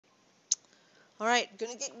All right,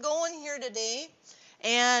 gonna get going here today,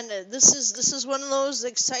 and this is one of those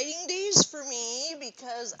exciting days for me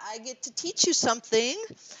because I get to teach you something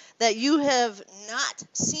that you have not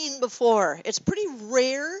seen before. It's pretty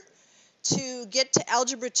rare to get to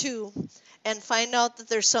Algebra 2 and find out that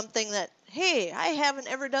there's something that, hey, I haven't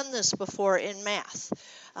ever done this before in math.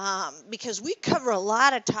 Because we cover a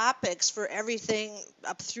lot of topics for everything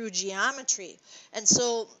up through geometry. And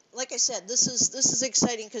so, like I said, this is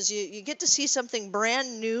exciting because you get to see something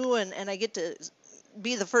brand new, and I get to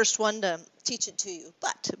be the first one to teach it to you.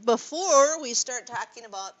 But before we start talking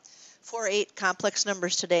about 4-8 complex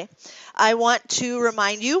numbers today, I want to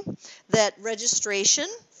remind you that registration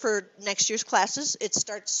for next year's classes, it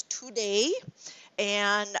starts today.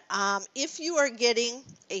 And if you are getting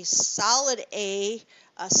a solid A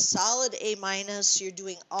minus, you're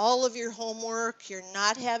doing all of your homework, you're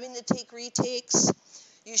not having to take retakes,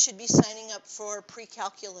 you should be signing up for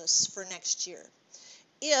pre-calculus for next year.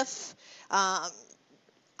 If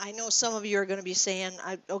I know some of you are going to be saying,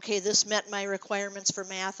 okay, this met my requirements for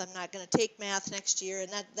math, I'm not going to take math next year,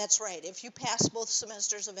 and that's right. If you pass both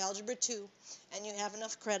semesters of Algebra 2 and you have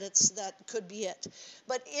enough credits, that could be it.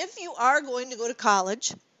 But if you are going to go to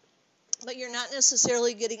college, but you're not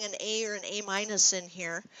necessarily getting an A or an A minus in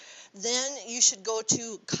here, then you should go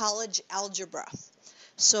to college algebra.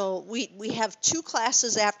 So we have two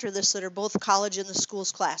classes after this that are both college in the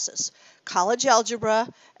schools classes. College algebra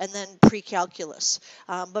and then pre-calculus.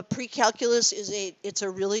 But pre-calculus it's a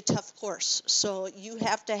really tough course. So you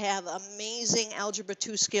have to have amazing Algebra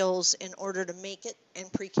 2 skills in order to make it in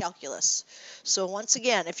pre-calculus. So once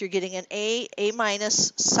again, if you're getting an A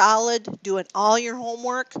minus, solid, doing all your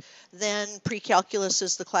homework, then pre-calculus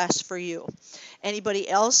is the class for you. Anybody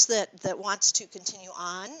else that wants to continue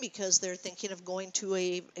on because they're thinking of going to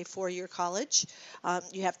a 4-year college,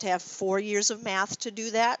 you have to have 4 years of math to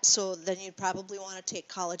do that, so then you'd probably want to take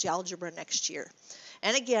college algebra next year.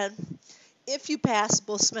 And again, if you pass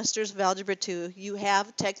both semesters of Algebra 2, you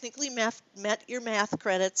have technically met your math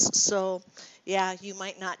credits, so yeah, you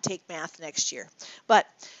might not take math next year. But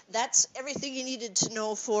that's everything you needed to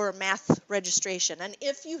know for math registration. And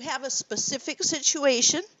if you have a specific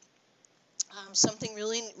situation, something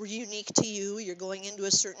really unique to you, you're going into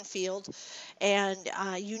a certain field, and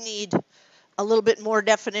you need a little bit more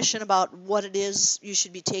definition about what it is you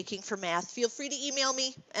should be taking for math, feel free to email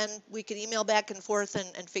me, and we can email back and forth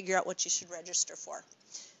and figure out what you should register for.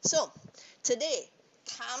 So, today,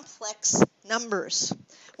 complex numbers.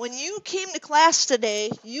 When you came to class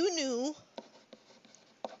today, you knew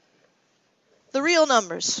the real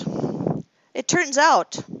numbers. It turns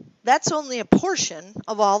out that's only a portion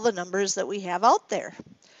of all the numbers that we have out there.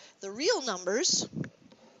 The real numbers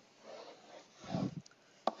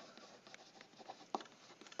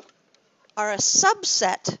are a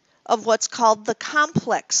subset of what's called the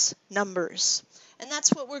complex numbers. And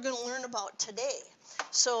that's what we're going to learn about today.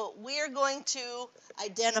 So we are going to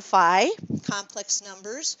identify complex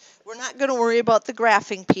numbers. We're not going to worry about the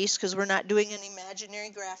graphing piece because we're not doing any imaginary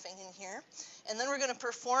graphing in here. And then we're going to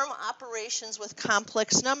perform operations with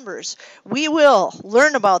complex numbers. We will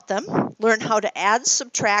learn about them, learn how to add,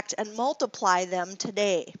 subtract, and multiply them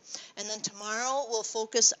today. And then tomorrow we'll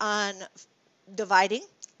focus on dividing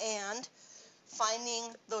and finding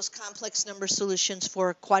those complex number solutions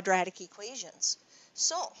for quadratic equations.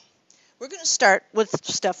 So, we're going to start with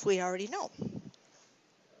stuff we already know.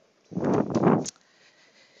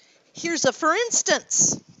 Here's a for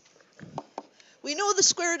instance. We know the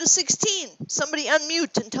square root of 16. Somebody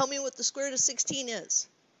unmute and tell me what the square root of 16 is.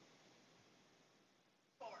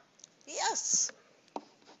 4. Yes.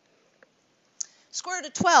 Square root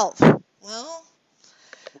of 12. Well,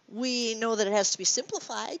 we know that it has to be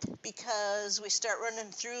simplified because we start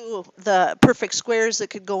running through the perfect squares that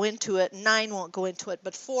could go into it. 9 won't go into it,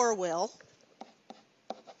 but 4 will.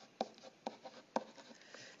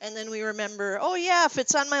 And then we remember, oh yeah, if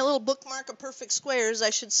it's on my little bookmark of perfect squares, I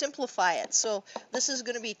should simplify it. So this is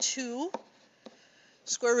going to be 2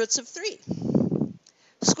 square roots of 3.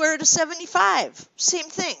 Square root of 75, same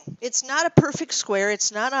thing. It's not a perfect square,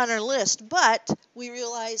 it's not on our list, but we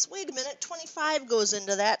realize, wait a minute, 25 goes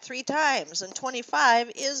into that 3 times, and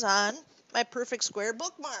 25 is on my perfect square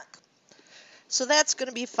bookmark. So that's going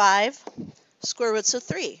to be 5 square roots of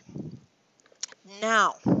 3.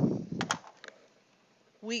 Now,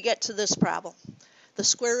 we get to this problem, the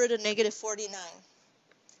square root of negative 49,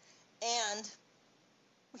 and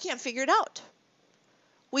we can't figure it out.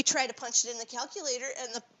 We try to punch it in the calculator,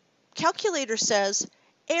 and the calculator says,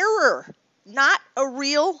 error, not a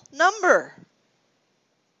real number.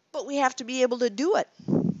 But we have to be able to do it.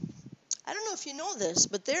 I don't know know if you know this,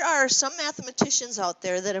 but there are some mathematicians out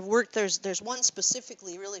there that have worked, there's one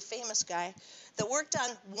specifically, really famous guy, that worked on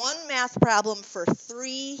one math problem for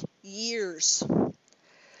 3 years.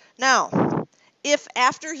 Now, if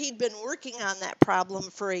after he'd been working on that problem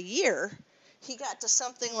for a year, he got to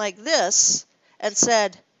something like this and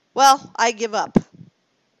said, well, I give up,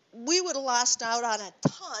 we would have lost out on a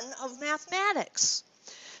ton of mathematics.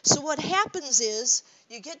 So what happens is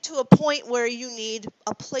you get to a point where you need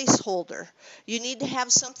a placeholder. You need to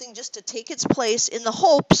have something just to take its place in the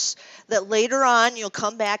hopes that later on you'll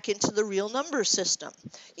come back into the real number system.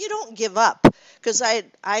 You don't give up, because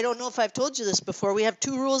I don't know if I've told you this before. We have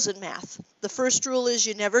 2 rules in math. The first rule is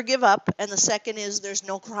you never give up, and the second is there's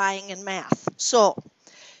no crying in math. So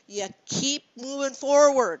you keep moving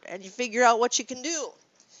forward and you figure out what you can do.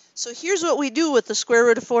 So here's what we do with the square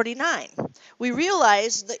root of 49. We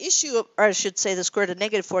realize the issue, or I should say the square root of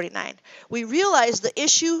negative 49. We realize the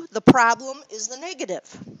issue, the problem, is the negative.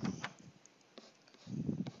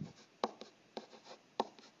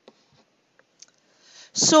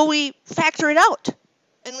 So we factor it out.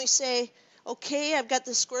 And we say, okay, I've got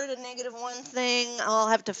the square root of negative 1 thing. I'll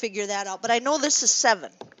have to figure that out. But I know this is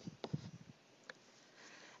 7.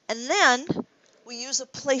 And then we use a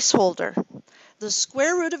placeholder. The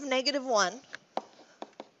square root of negative 1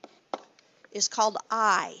 is called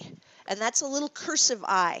I, and that's a little cursive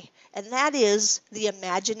I, and that is the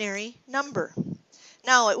imaginary number.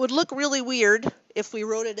 Now, it would look really weird if we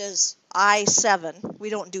wrote it as I7. We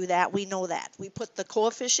don't do that. We know that. We put the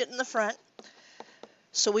coefficient in the front,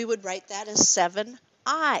 so we would write that as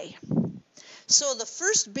 7I. So the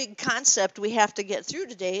first big concept we have to get through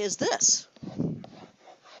today is this.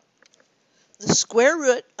 The square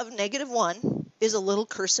root of negative 1 is a little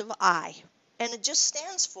cursive I, and it just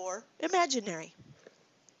stands for imaginary.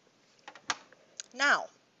 Now,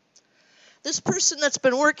 this person that's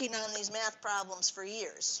been working on these math problems for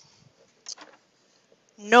years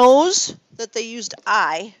knows that they used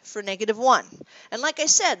I for negative 1. And like I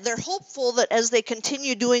said, they're hopeful that as they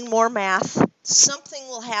continue doing more math, something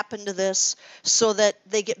will happen to this so that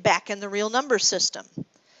they get back in the real number system.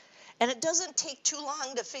 And it doesn't take too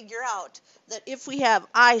long to figure out that if we have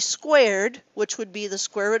I squared, which would be the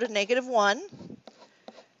square root of negative 1,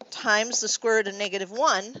 times the square root of negative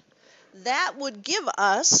 1, that would give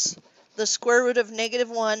us the square root of negative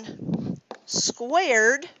 1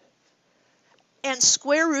 squared. And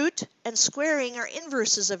square root and squaring are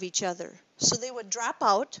inverses of each other. So they would drop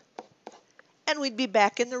out, and we'd be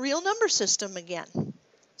back in the real number system again.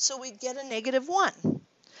 So we'd get a negative 1.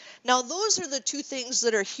 Now, those are the 2 things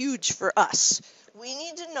that are huge for us. We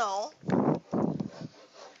need to know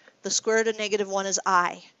the square root of negative 1 is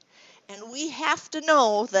I. And we have to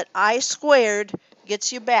know that I squared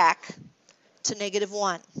gets you back to negative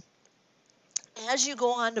 1. As you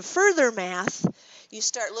go on to further math, you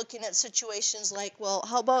start looking at situations like, well,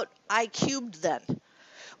 how about I cubed then?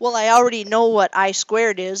 Well, I already know what I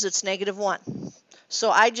squared is. It's negative 1.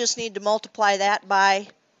 So I just need to multiply that by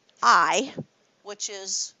I, which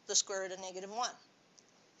is the square root of negative 1.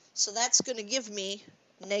 So that's going to give me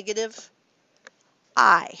negative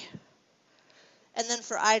I. And then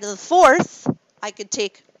for I to the 4th, I could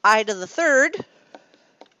take I to the 3rd,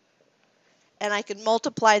 and I could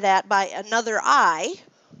multiply that by another I,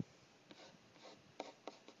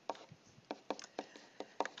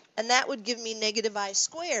 and that would give me negative I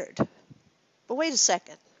squared. But wait a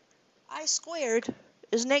second. I squared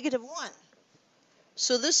is negative 1.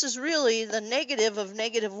 So this is really the negative of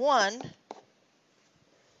negative 1,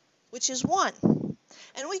 which is 1.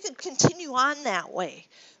 And we could continue on that way.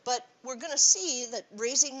 But we're going to see that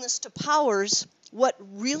raising this to powers, what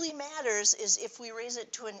really matters is if we raise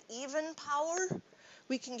it to an even power,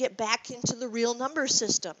 we can get back into the real number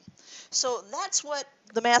system. So that's what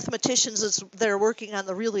the mathematicians that are working on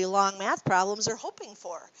the really long math problems are hoping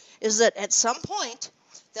for, is that at some point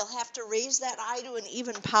they'll have to raise that I to an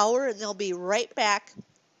even power, and they'll be right back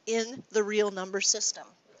in the real number system.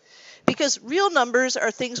 Because real numbers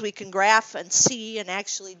are things we can graph and see and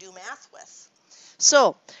actually do math with.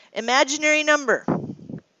 So, imaginary number,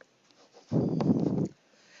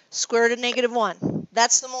 square root of negative 1.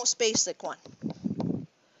 That's the most basic one.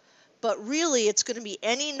 But really, it's going to be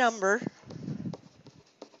any number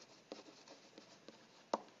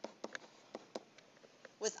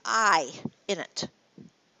with I in it.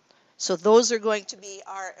 So those are going to be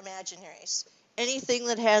our imaginaries. Anything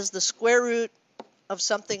that has the square root of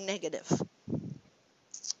something negative.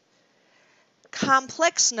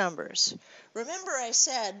 Complex numbers. Remember I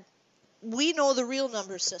said we know the real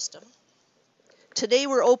number system. Today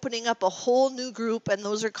we're opening up a whole new group, and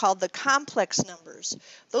those are called the complex numbers.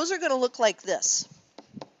 Those are going to look like this.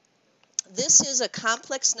 this is a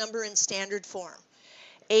complex number in standard form,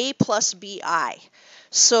 a plus bi.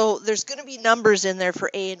 So there's going to be numbers in there for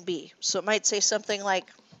a and b. So it might say something like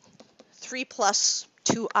 3 plus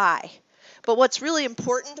 2i. But what's really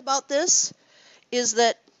important about this is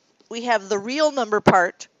that we have the real number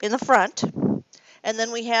part in the front, and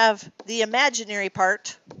then we have the imaginary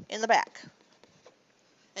part in the back.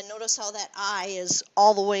 And notice how that I is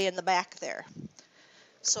all the way in the back there.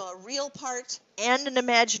 So a real part and an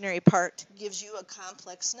imaginary part gives you a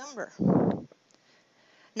complex number.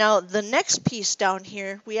 Now the next piece down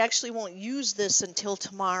here, we actually won't use this until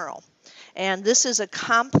tomorrow. And this is a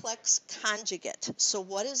complex conjugate. So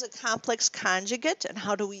what is a complex conjugate and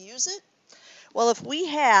how do we use it? Well, if we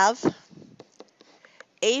have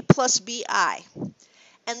a plus bi,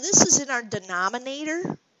 and this is in our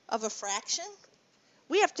denominator of a fraction,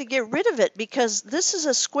 we have to get rid of it because this is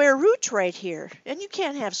a square root right here, and you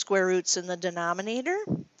can't have square roots in the denominator.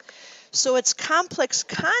 So its complex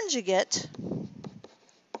conjugate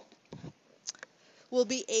will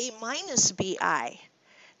be a minus bi.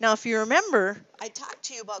 Now, if you remember, I talked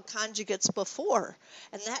to you about conjugates before,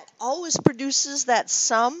 and that always produces that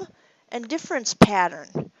sum and difference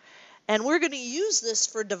pattern. And we're going to use this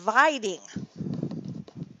for dividing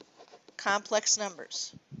complex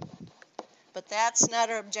numbers. But that's not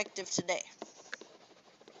our objective today.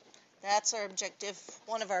 That's our objective,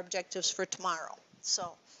 one of our objectives for tomorrow.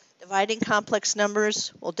 So dividing complex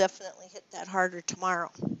numbers, we'll definitely hit that harder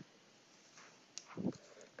tomorrow.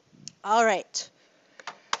 All right.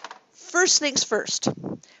 First things first,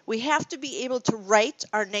 we have to be able to write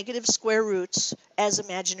our negative square roots as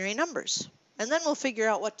imaginary numbers. And then we'll figure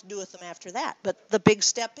out what to do with them after that. But the big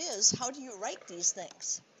step is, how do you write these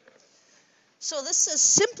things? So this says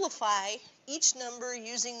simplify each number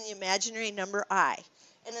using the imaginary number I.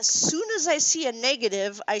 And as soon as I see a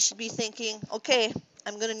negative, I should be thinking, okay,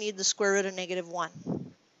 I'm going to need the square root of -1.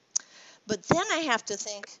 But then I have to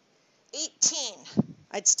think 18.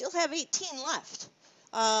 I'd still have 18 left.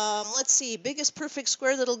 Let's see, biggest perfect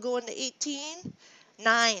square that'll go into 18,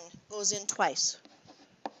 9 goes in twice.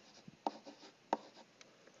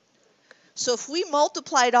 So if we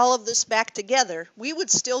multiplied all of this back together, we would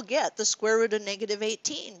still get the square root of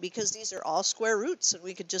 -18 because these are all square roots and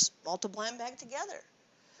we could just multiply them back together.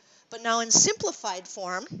 But now in simplified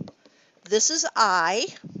form, this is I,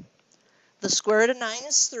 the square root of 9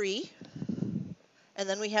 is 3, and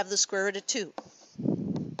then we have the square root of 2.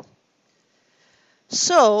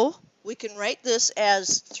 So we can write this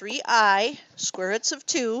as 3i square roots of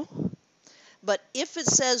 2. But if it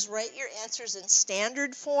says write your answers in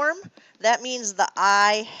standard form, that means the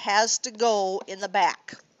I has to go in the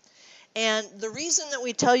back. And the reason that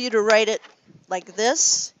we tell you to write it like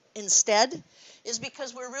this instead is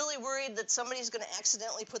because we're really worried that somebody's going to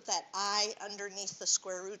accidentally put that I underneath the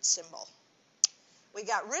square root symbol. We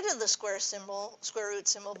got rid of the square root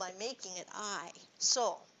symbol by making it I.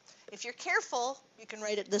 So if you're careful, you can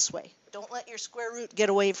write it this way. Don't let your square root get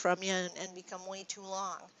away from you and become way too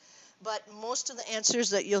long. But most of the answers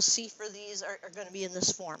that you'll see for these are going to be in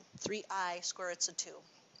this form, 3i square roots of 2.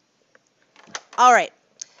 All right,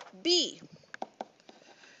 b,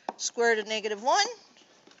 square root of -1.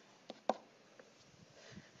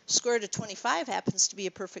 Square root of 25 happens to be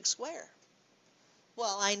a perfect square.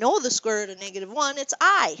 Well, I know the square root of -1, it's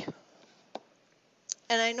I.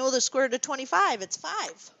 And I know the square root of 25, it's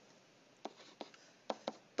 5.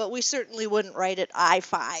 But we certainly wouldn't write it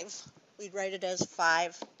I5. We'd write it as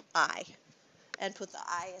 5I and put the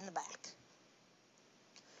I in the back.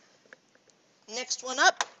 Next one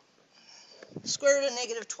up, square root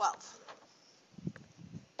of -12.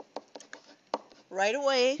 Right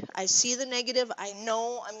away, I see the negative. I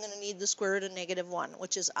know I'm going to need the square root of -1,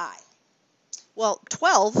 which is I. Well,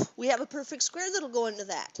 12, we have a perfect square that'll go into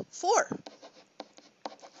that. 4.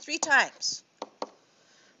 3 times.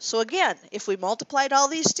 So again, if we multiplied all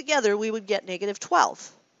these together, we would get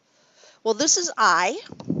 -12. Well, this is I,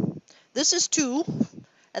 this is 2,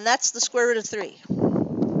 and that's the square root of 3.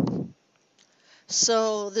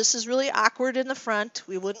 So this is really awkward in the front.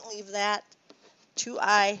 We wouldn't leave that.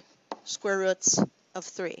 2i square roots of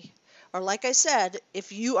 3. Or like I said,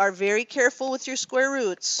 if you are very careful with your square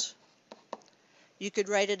roots, you could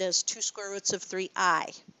write it as 2 square roots of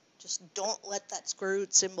 3i. Just don't let that square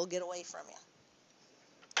root symbol get away from you.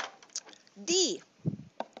 D.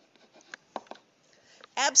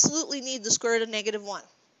 Absolutely need the square root of -1.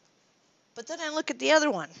 But then I look at the other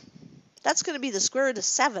one. That's going to be the square root of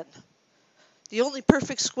 7. The only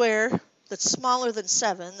perfect square that's smaller than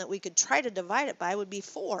 7 that we could try to divide it by would be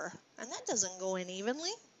 4. And that doesn't go in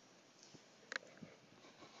evenly.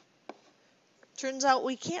 Turns out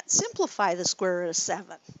we can't simplify the square root of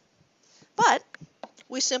 7. But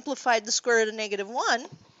we simplified the square root of negative 1.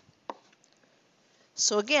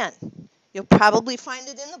 So again, you'll probably find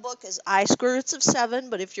it in the book as I square roots of 7,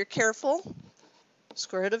 but if you're careful,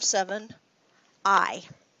 square root of 7, I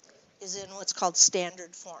is in what's called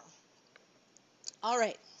standard form. All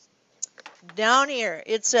right, down here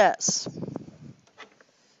it says,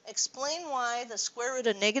 explain why the square root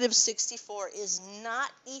of negative 64 is not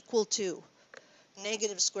equal to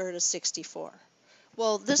negative square root of 64.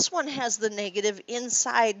 Well, this one has the negative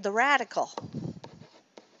inside the radical.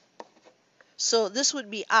 So this would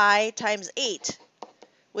be I times 8,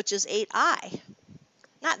 which is 8I.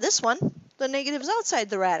 Not this one. The negative's outside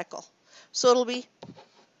the radical. So it'll be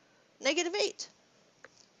negative 8.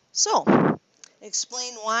 So,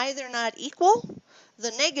 explain why they're not equal.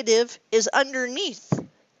 The negative is underneath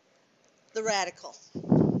the radical.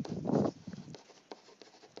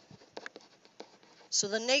 So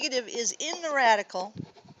the negative is in the radical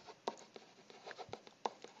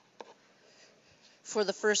for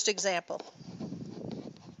the first example.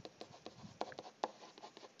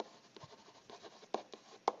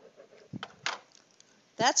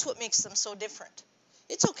 That's what makes them so different.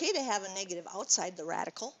 It's okay to have a negative outside the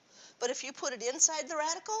radical, but if you put it inside the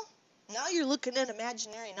radical, now you're looking at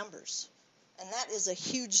imaginary numbers. And that is a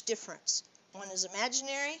huge difference. One is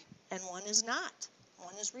imaginary and one is not.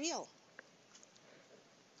 One is real.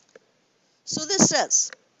 So this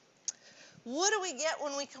says, what do we get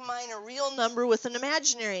when we combine a real number with an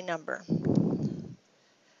imaginary number?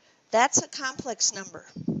 That's a complex number.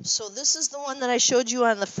 So this is the one that I showed you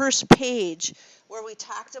on the first page where we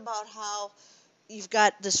talked about how you've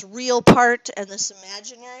got this real part and this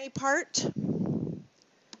imaginary part.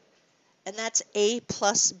 And that's A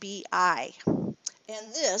plus BI.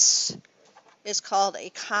 And this is called a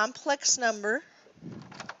complex number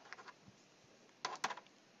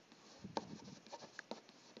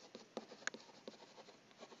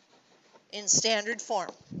in standard form.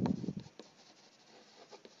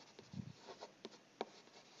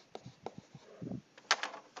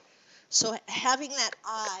 So having that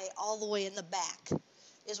I all the way in the back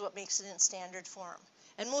is what makes it in standard form.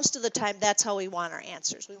 And most of the time, that's how we want our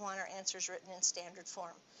answers. We want our answers written in standard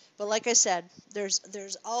form. But like I said,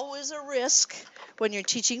 there's always a risk when you're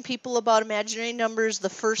teaching people about imaginary numbers the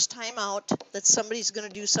first time out that somebody's going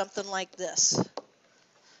to do something like this.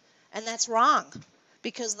 And that's wrong,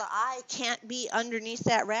 because the I can't be underneath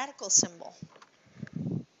that radical symbol.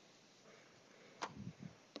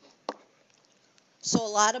 So a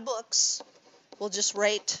lot of books will just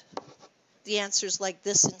write the answers like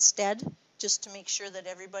this instead, just to make sure that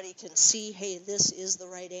everybody can see, hey, this is the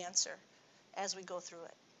right answer as we go through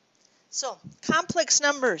it. So, complex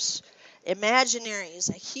numbers, imaginary is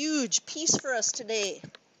a huge piece for us today.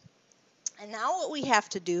 And now what we have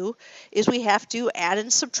to do is we have to add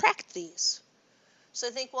and subtract these. So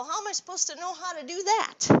I think, well, how am I supposed to know how to do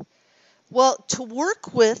that? Well, to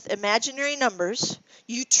work with imaginary numbers,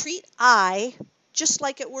 you treat I just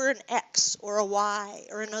like it were an X or a Y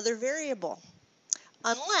or another variable,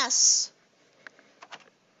 unless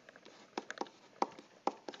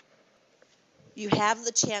you have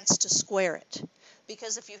the chance to square it.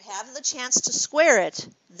 Because if you have the chance to square it,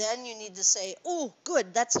 then you need to say, oh,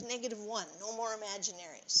 good, that's a -1, no more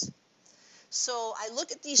imaginaries. So I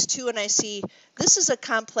look at these two and I see this is a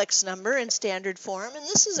complex number in standard form and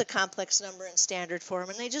this is a complex number in standard form,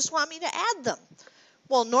 and they just want me to add them.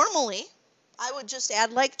 Well, normally I would just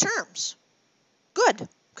add like terms. Good,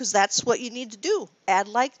 because that's what you need to do, add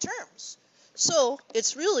like terms. So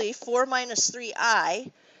it's really 4 minus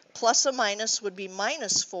 3i plus a minus would be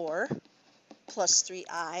 -4 plus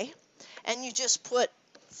 3i. And you just put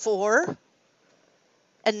 4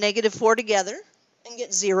 and -4 together and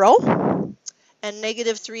get 0. And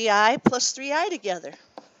 -3i plus 3i together.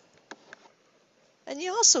 And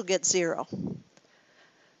you also get 0.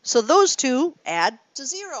 So those two add to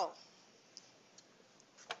 0.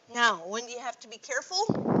 Now, when do you have to be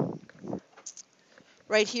careful?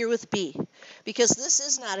 Right here with B, because this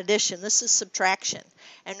is not addition, this is subtraction.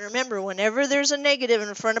 And remember, whenever there's a negative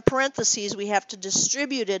in front of parentheses, we have to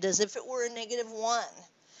distribute it as if it were a -1.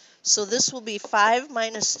 So this will be 5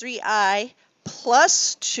 minus 3i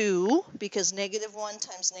plus 2, because -1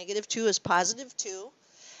 times -2 is +2.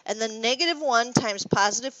 And then -1 times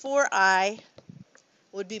 +4i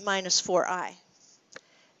would be -4i.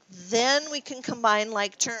 Then we can combine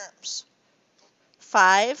like terms.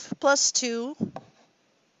 5 plus 2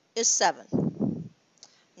 is 7.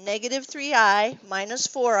 -3i minus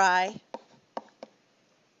 4i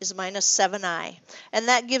is -7i. And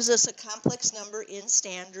that gives us a complex number in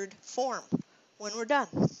standard form when we're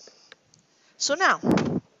done. So now,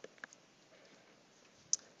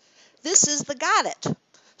 this is the got it.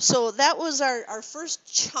 So that was our first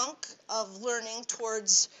chunk of learning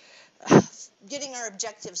towards getting our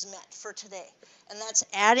objectives met for today. And that's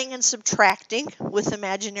adding and subtracting with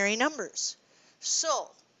imaginary numbers. So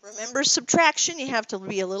remember subtraction, you have to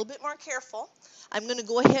be a little bit more careful. I'm going to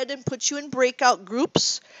go ahead and put you in breakout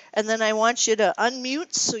groups, and then I want you to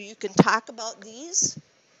unmute so you can talk about these.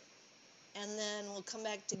 And then we'll come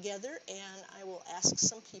back together and I will ask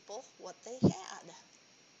some people what they had.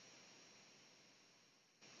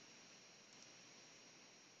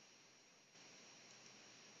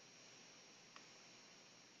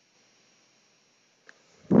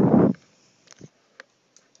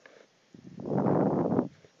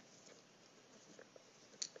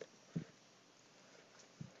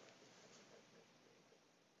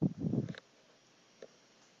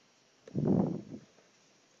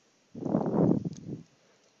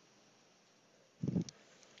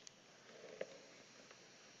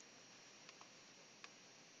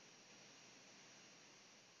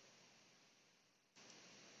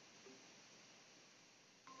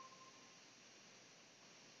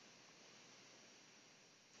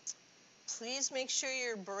 Please make sure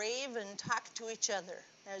you're brave and talk to each other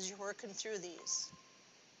as you're working through these.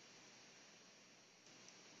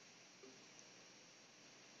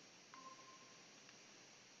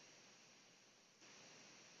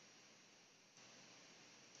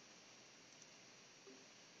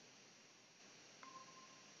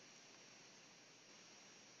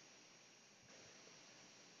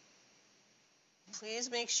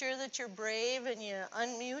 Please make sure that you're brave and you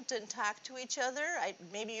unmute and talk to each other.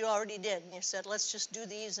 Maybe you already did and you said, let's just do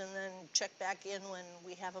these and then check back in when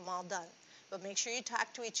we have them all done. But make sure you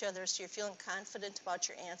talk to each other so you're feeling confident about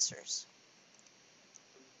your answers.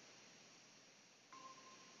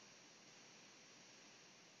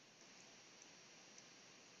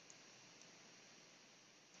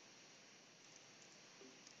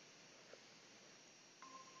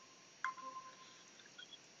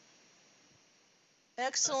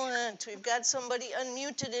 Excellent. We've got somebody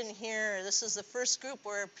unmuted in here. This is the first group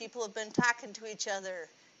where people have been talking to each other.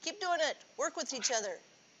 Keep doing it. Work with each other.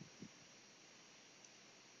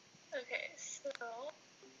 Okay, so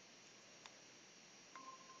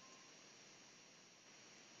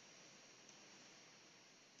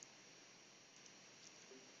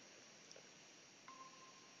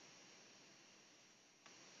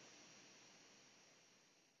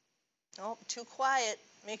Oh, too quiet.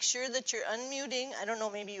 Make sure that you're unmuting. I don't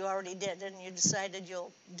know, maybe you already did and you decided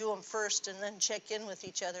you'll do them first and then check in with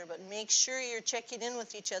each other. But make sure you're checking in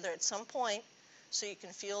with each other at some point so you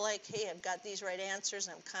can feel like, hey, I've got these right answers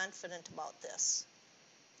and I'm confident about this.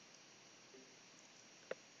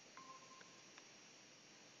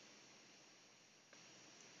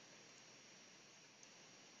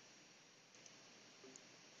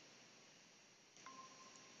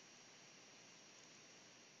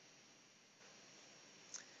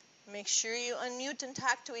 Make sure you unmute and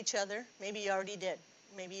talk to each other. Maybe you already did.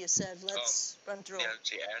 Maybe you said, let's run through. Yeah,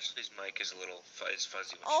 see, Ashley's mic is a little fuzzy when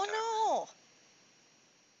Oh, she talks.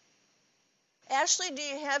 no. Ashley, do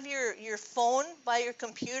you have your phone by your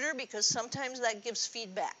computer? Because sometimes that gives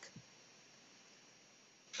feedback.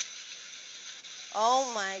 Oh,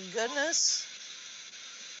 my goodness.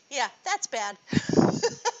 Yeah, that's bad.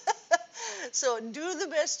 So do the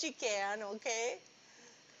best you can, okay?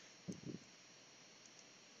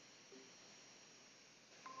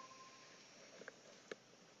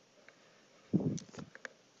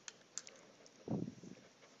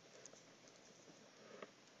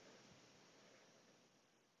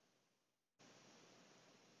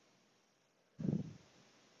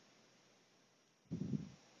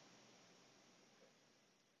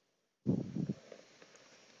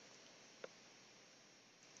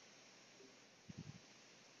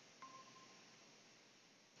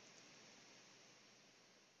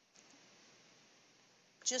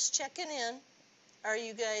 Just checking in. Are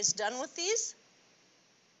you guys done with these?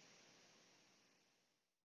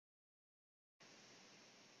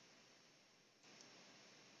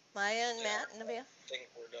 Maya and Matt and Nevaeh? I think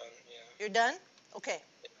we're done, yeah. You're done? Okay.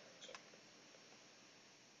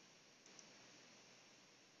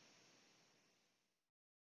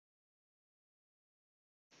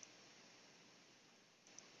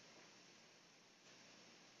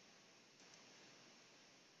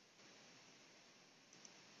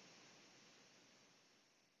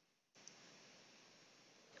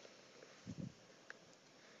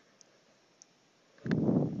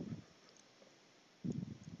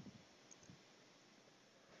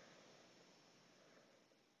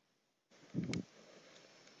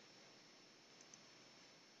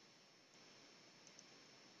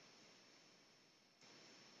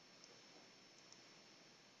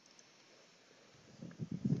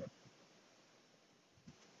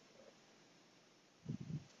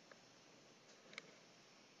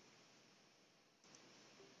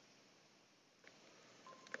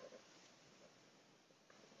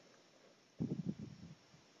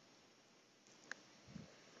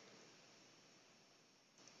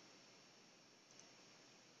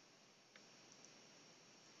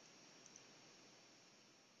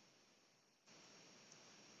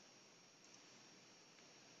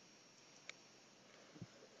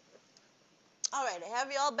 All right, I have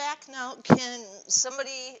you all back now. Can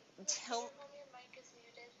somebody tell? Your mic is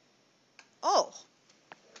muted. Oh,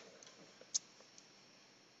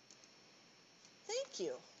 thank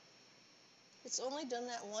you. It's only done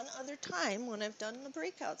that one other time when I've done the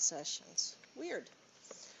breakout sessions. Weird.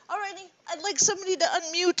 Alrighty, I'd like somebody to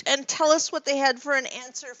unmute and tell us what they had for an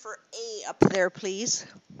answer for A up there, please. I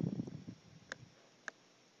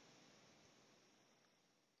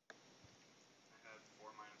had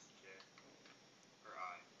 4 minus j, or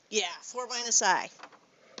I. Yeah, 4 minus I.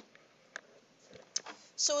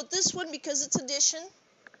 So with this one, because it's addition,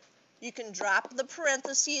 you can drop the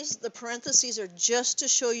parentheses. The parentheses are just to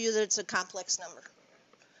show you that it's a complex number.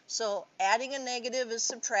 So adding a negative is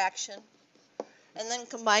subtraction, and then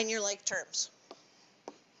combine your like terms.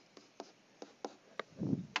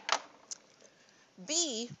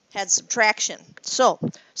 B had subtraction. So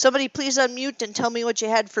somebody please unmute and tell me what you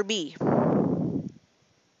had for B.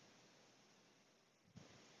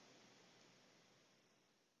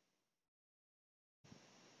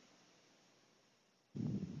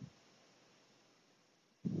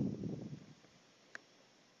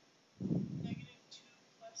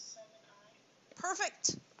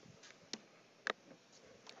 Perfect.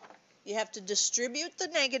 You have to distribute the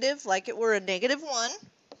negative like it were a -1.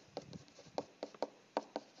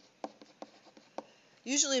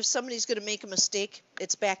 Usually if somebody's going to make a mistake,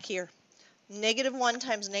 it's back here. -1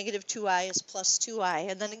 times -2i is plus 2i.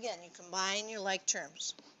 And then again, you combine your like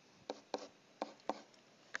terms.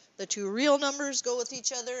 The two real numbers go with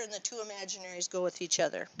each other and the two imaginaries go with each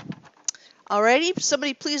other. Alrighty,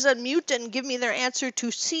 somebody please unmute and give me their answer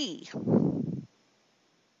to C.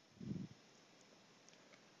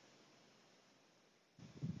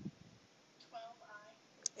 12i.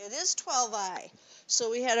 It is 12i. So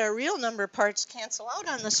we had our real number parts cancel out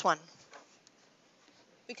on this one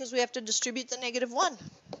because we have to distribute the -1.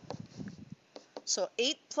 So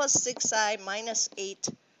 8 plus 6i minus 8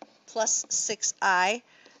 plus 6i.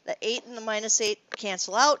 The 8 and the -8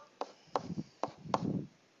 cancel out.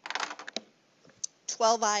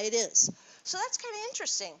 12i it is. So that's kind of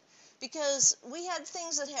interesting because we had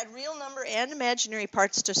things that had real number and imaginary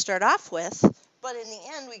parts to start off with, but in the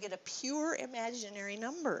end we get a pure imaginary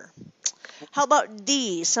number. How about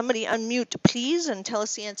D? Somebody unmute please and tell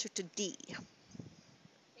us the answer to D.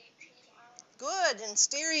 18i. Good. In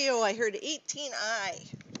stereo I heard 18i.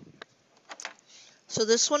 So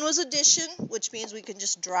this one was addition, which means we can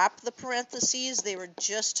just drop the parentheses. They were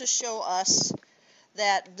just to show us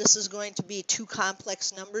that this is going to be two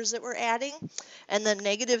complex numbers that we're adding. And then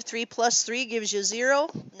 -3 plus 3 gives you 0.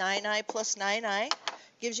 9i plus 9i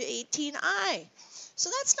gives you 18i. So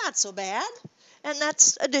that's not so bad. And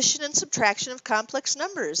that's addition and subtraction of complex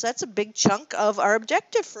numbers. That's a big chunk of our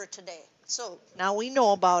objective for today. So now we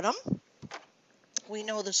know about them. We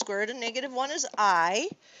know the square root of -1 is I,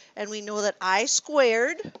 and we know that I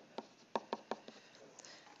squared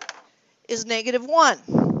is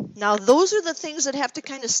 -1. Now those are the things that have to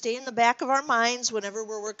kind of stay in the back of our minds whenever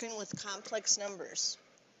we're working with complex numbers.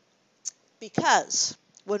 Because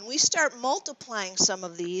when we start multiplying some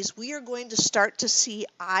of these, we are going to start to see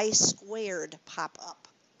I squared pop up.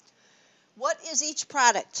 What is each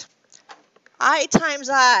product? I times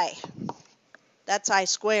I. That's I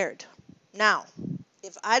squared. Now,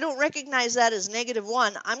 if I don't recognize that as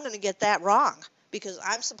 -1, I'm going to get that wrong because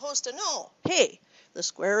I'm supposed to know, hey, the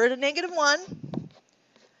square root of -1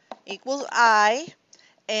 equals I,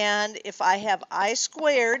 and if I have I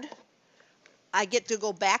squared, I get to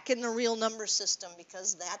go back in the real number system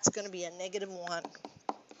because that's going to be a -1.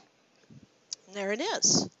 And there it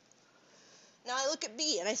is. Now I look at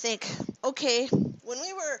B and I think, okay, when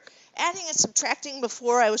we were adding and subtracting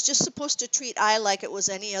before, I was just supposed to treat I like it was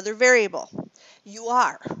any other variable. You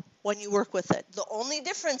are when you work with it. The only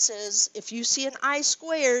difference is if you see an I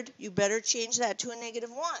squared, you better change that to a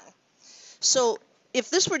 -1. So if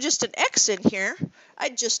this were just an X in here,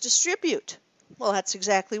 I'd just distribute. Well, that's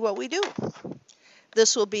exactly what we do.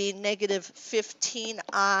 This will be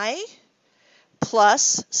 -15i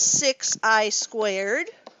plus 6i squared.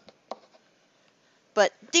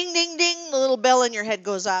 But ding, ding, ding, the little bell in your head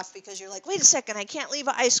goes off because you're like, wait a second, I can't leave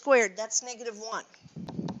I squared. That's -1.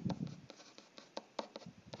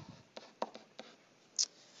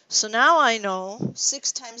 So now I know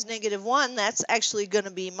 6 times -1, that's actually going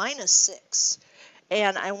to be -6.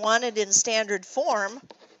 And I want it in standard form,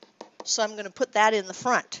 so I'm going to put that in the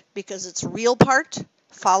front because it's real part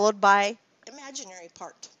followed by imaginary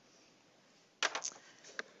part.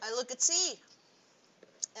 I look at C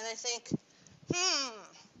and I think,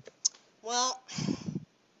 well,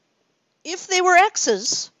 if they were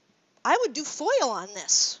X's, I would do FOIL on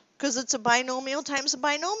this because it's a binomial times a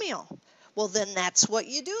binomial. Well, then that's what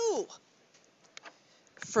you do.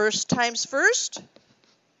 First times first,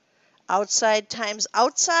 outside times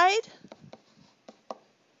outside,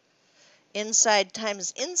 inside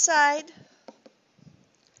times inside,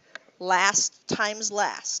 last times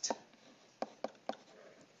last.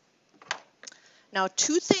 Now,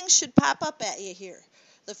 two things should pop up at you here.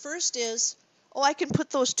 The first is, oh, I can put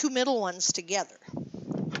those two middle ones together.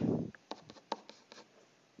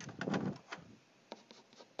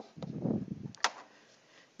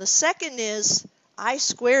 The second is, I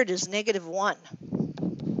squared is -1.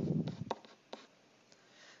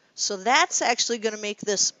 So that's actually going to make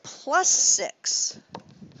this +6.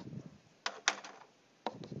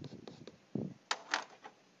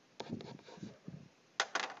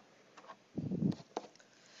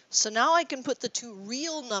 So now I can put the two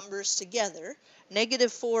real numbers together.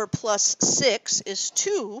 -4 plus 6 is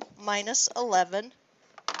 2 minus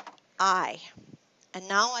 11i. And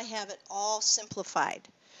now I have it all simplified.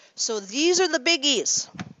 So these are the biggies.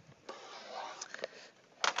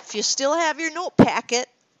 If you still have your note packet,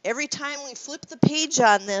 every time we flip the page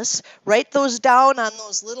on this, write those down on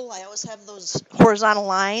those little, I always have those horizontal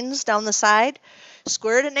lines down the side.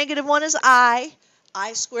 Square root of -1 is I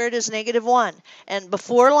squared is -1. And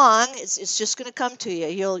before long, it's just going to come to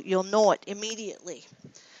you. You'll know it immediately.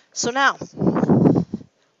 So now,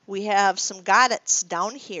 we have some got it's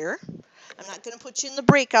down here. I'm not going to put you in the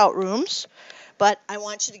breakout rooms, but I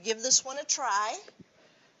want you to give this one a try.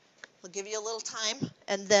 I'll give you a little time,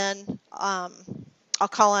 and then I'll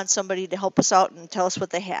call on somebody to help us out and tell us what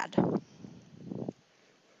they had.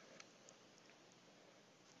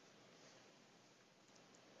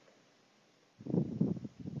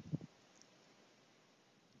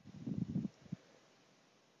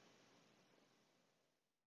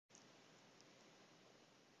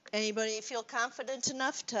 Anybody feel confident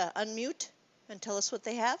enough to unmute and tell us what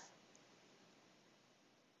they have?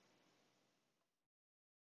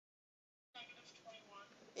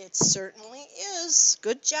 It certainly is.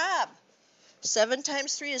 Good job. 7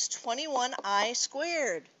 times 3 is 21i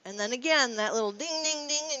squared. And then again, that little ding, ding,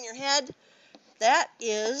 ding in your head, that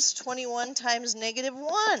is 21 times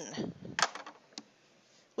 -1,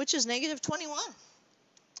 which is -21.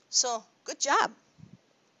 So, good job.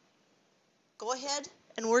 Go ahead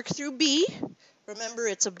and work through B. Remember,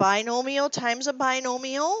 it's a binomial times a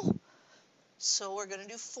binomial. So we're going to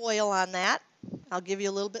do FOIL on that. I'll give you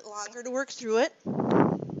a little bit longer to work through it.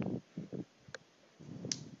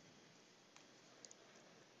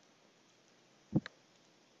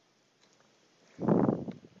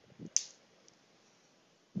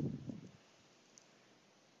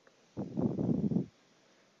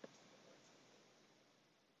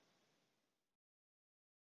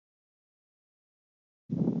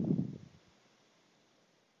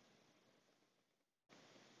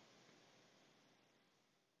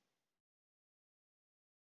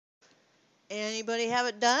 Anybody have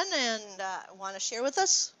it done and want to share with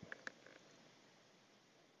us?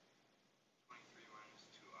 23 minus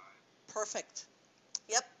 2i. Perfect.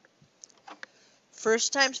 Yep.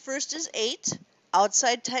 First times first is 8.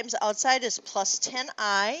 Outside times outside is plus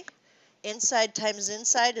 10i. Inside times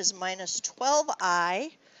inside is minus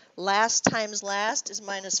 12i. Last times last is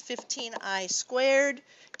minus 15i squared.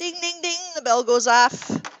 Ding, ding, ding, the bell goes off.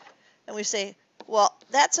 And we say, well,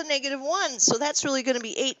 that's a -1, so that's really going to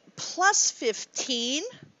be 8 plus 15,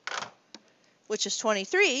 which is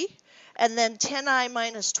 23. And then 10i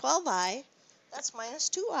minus 12i, that's minus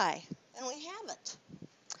 2i. And we have it.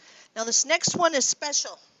 Now this next one is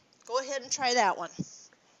special. Go ahead and try that one.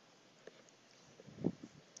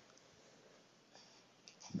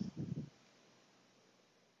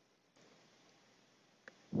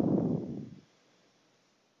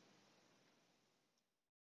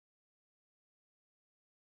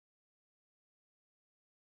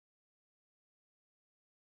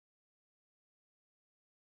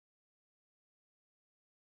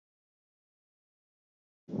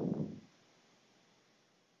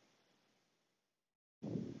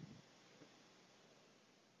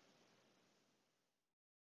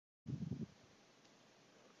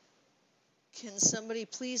 Can somebody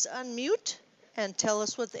please unmute and tell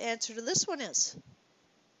us what the answer to this one is?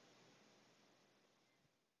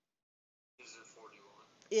 Is it 41?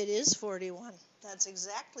 It is 41. That's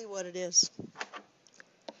exactly what it is.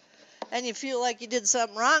 And you feel like you did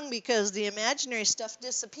something wrong because the imaginary stuff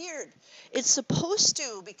disappeared. It's supposed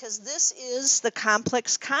to, because this is the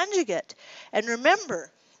complex conjugate. And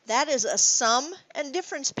remember, that is a sum and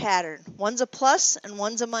difference pattern. One's a plus and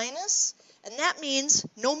one's a minus. And that means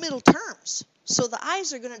no middle terms. So the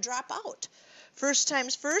i's are going to drop out. First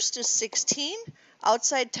times first is 16.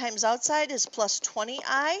 Outside times outside is plus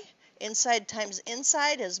 20i. Inside times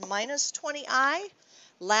inside is minus 20i.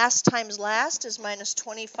 Last times last is minus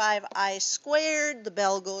 25i squared. The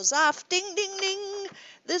bell goes off. Ding, ding, ding.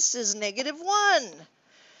 This is negative 1.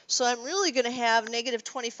 So I'm really going to have negative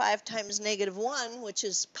 25 times negative 1, which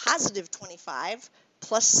is positive 25,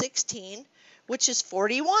 plus 16, which is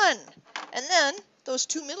 41. And then those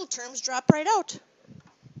two middle terms drop right out.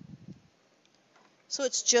 So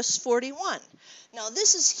it's just 41. Now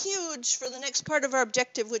this is huge for the next part of our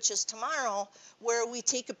objective, which is tomorrow, where we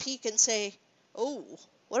take a peek and say, oh,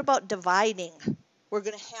 what about dividing? We're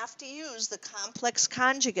going to have to use the complex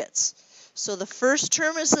conjugates. So the first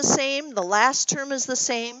term is the same, the last term is the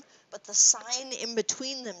same, but the sign in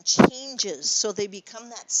between them changes, so they become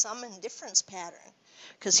that sum and difference pattern.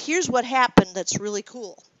 Because here's what happened that's really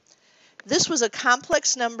cool. This was a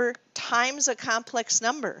complex number times a complex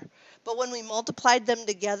number, but when we multiplied them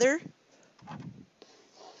together,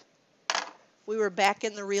 we were back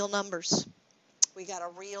in the real numbers. We got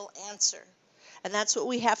a real answer. And that's what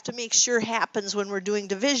we have to make sure happens when we're doing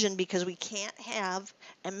division, because we can't have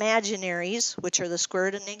imaginaries, which are the square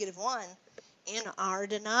root of negative 1, in our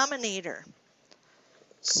denominator.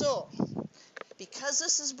 So, because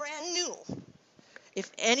this is brand new,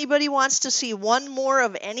 if anybody wants to see one more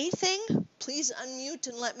of anything, please unmute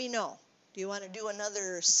and let me know. Do you want to do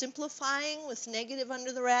another simplifying with negative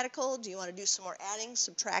under the radical? Do you want to do some more adding,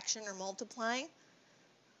 subtraction, or multiplying?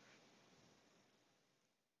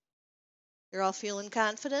 You're all feeling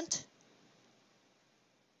confident?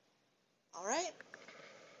 All right.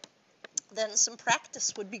 Then some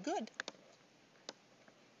practice would be good.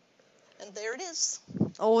 And there it is.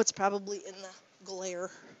 Oh, it's probably in the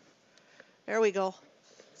glare. There we go.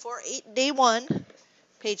 For day 1,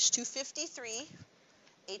 page 253,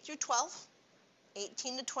 8 through 12,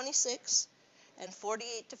 18 to 26, and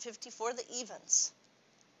 48 to 54, the evens.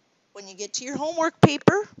 When you get to your homework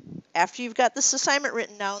paper, after you've got this assignment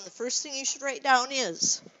written down, the first thing you should write down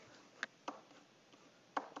is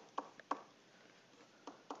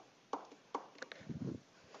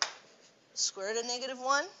square root of negative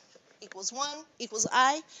 1 equals 1 equals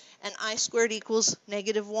I, and I squared equals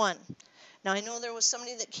negative 1. Now, I know there was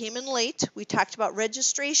somebody that came in late. We talked about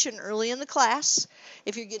registration early in the class.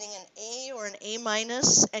 If you're getting an A or an A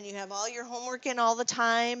minus and you have all your homework in all the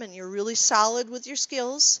time and you're really solid with your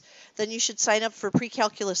skills, then you should sign up for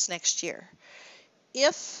pre-calculus next year.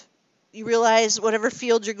 If you realize whatever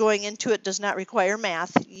field you're going into, it does not require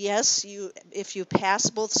math. Yes, if you pass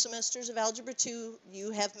both semesters of Algebra 2,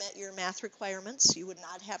 you have met your math requirements. You would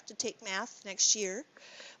not have to take math next year.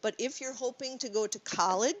 But if you're hoping to go to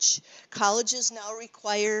college, colleges now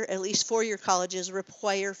require, at least four-year colleges,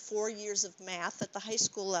 require 4 years of math at the high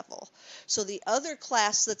school level. So the other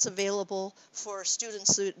class that's available for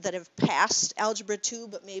students that have passed Algebra 2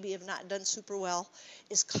 but maybe have not done super well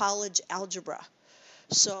is college algebra.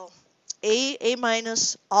 So A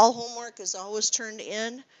minus, all homework is always turned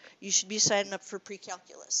in. You should be signing up for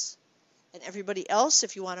pre-calculus. And everybody else,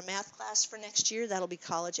 if you want a math class for next year, that'll be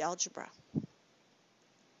college algebra.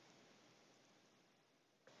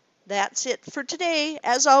 That's it for today.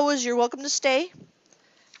 As always, you're welcome to stay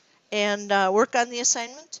and work on the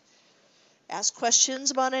assignment. Ask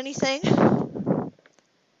questions about anything.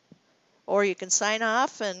 Or you can sign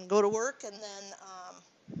off and go to work and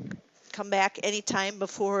then come back anytime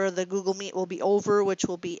before the Google Meet will be over, which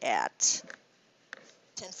will be at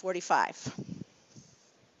 10:45.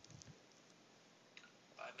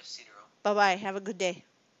 Bye, Miss Cedaro. Bye-bye. Have a good day.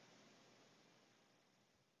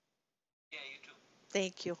 Yeah, you too.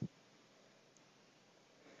 Thank you.